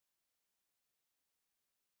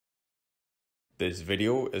This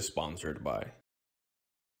video is sponsored by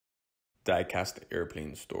Diecast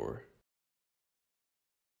Airplane Store.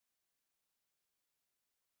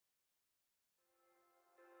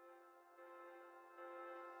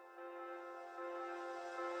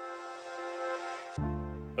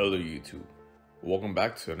 Hello YouTube, welcome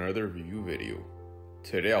back to another review video.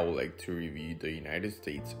 Today I would like to review the United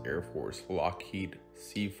States Air Force LOCKHEED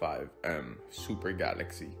C-5M Super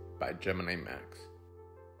Galaxy by GEMINI Max.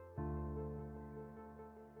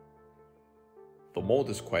 The mold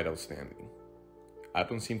is quite outstanding. I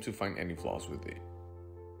don't seem to find any flaws with it.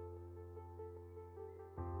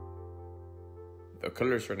 The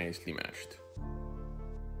colors are nicely matched.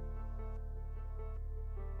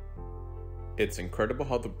 It's incredible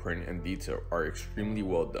how the print and detail are extremely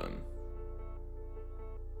well done.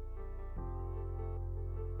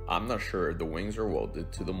 I'm not sure if the wings are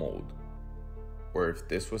welded to the mold, or if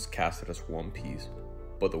this was casted as one piece,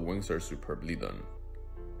 but the wings are superbly done.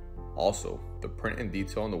 Also, the print and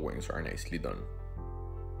detail on the wings are nicely done.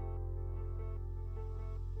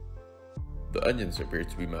 The engines appear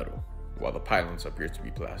to be metal, while the pylons appear to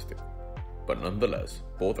be plastic, but nonetheless,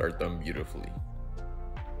 both are done beautifully.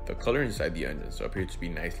 The color inside the engines appear to be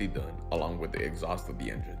nicely done, along with the exhaust of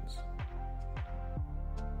the engines.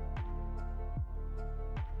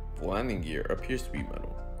 The landing gear appears to be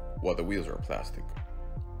metal, while the wheels are plastic.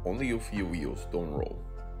 Only a few wheels don't roll.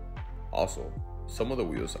 Also, some of the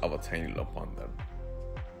wheels have a tiny lump on them.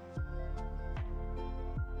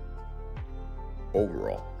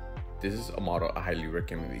 Overall, this is a model I highly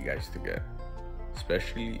recommend you guys to get,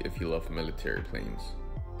 especially if you love military planes.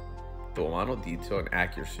 The amount of detail and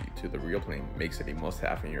accuracy to the real plane makes it a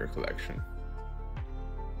must-have in your collection.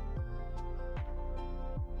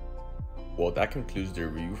 Well, that concludes the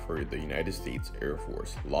review for the United States Air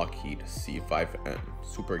Force LOCKHEED C-5M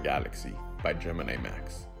Super Galaxy by GEMINI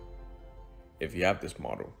Max. If you have this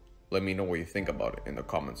model, let me know what you think about it in the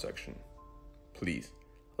comment section. Please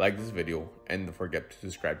like this video and don't forget to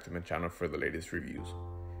subscribe to my channel for the latest reviews.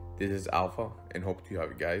 This is Alpha and hope to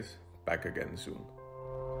have you guys back again soon.